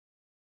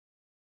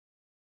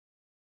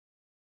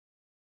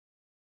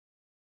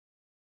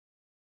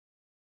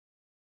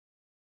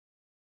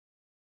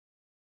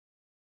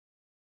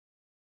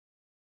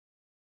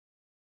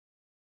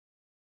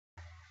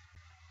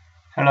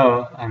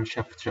Hello, I'm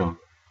Chef Joe.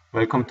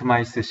 Welcome to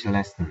my sushi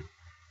lesson.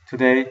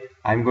 Today,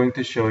 I'm going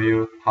to show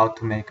you how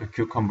to make a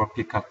cucumber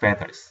peacock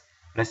feathers.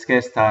 Let's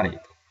get started.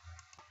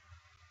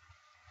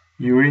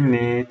 You will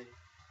need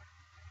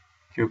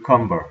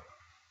cucumber,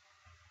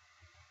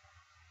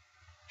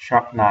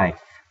 sharp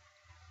knife,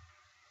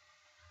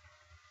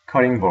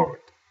 cutting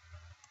board.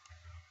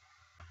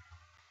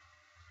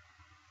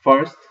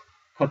 First,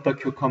 cut the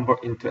cucumber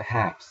into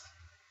halves.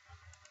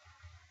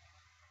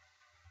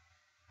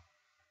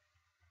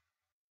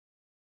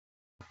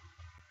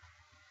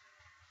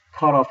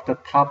 Cut off the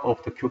top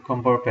of the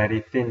cucumber very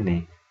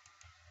thinly.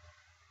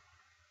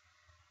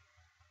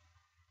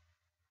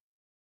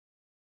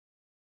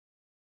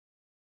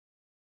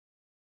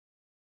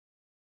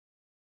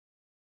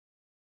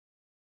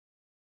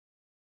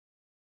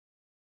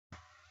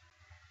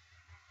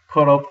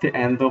 Cut off the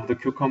end of the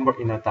cucumber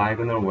in a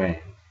diagonal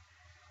way.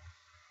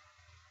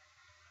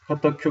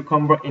 Cut the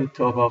cucumber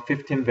into about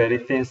 15 very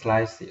thin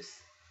slices,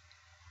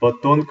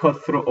 but don't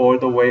cut through all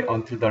the way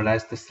until the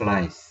last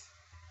slice.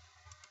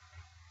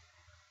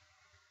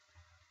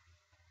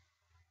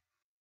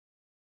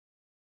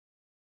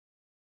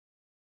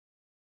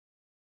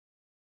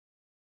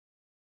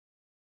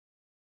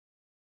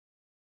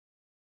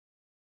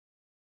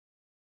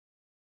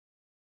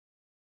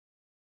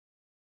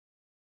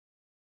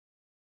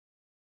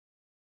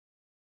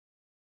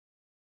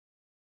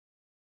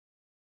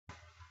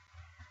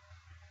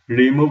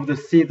 Remove the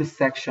seed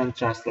section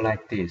just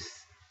like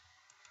this.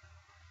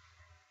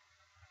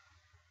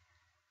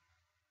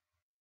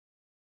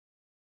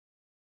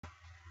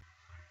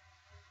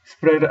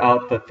 Spread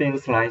out the thin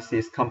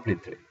slices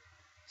completely,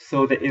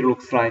 so that it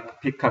looks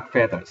like peacock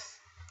feathers.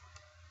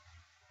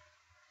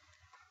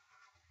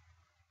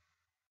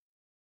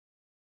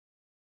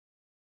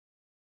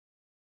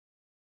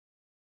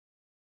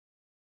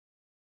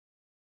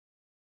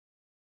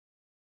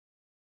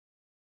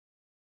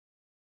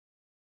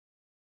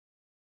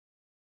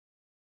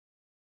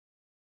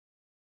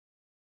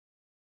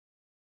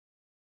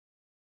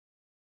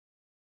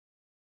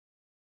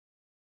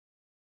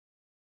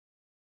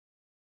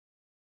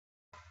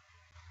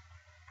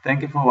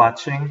 Thank you for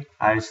watching.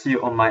 I'll see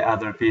you on my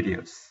other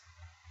videos.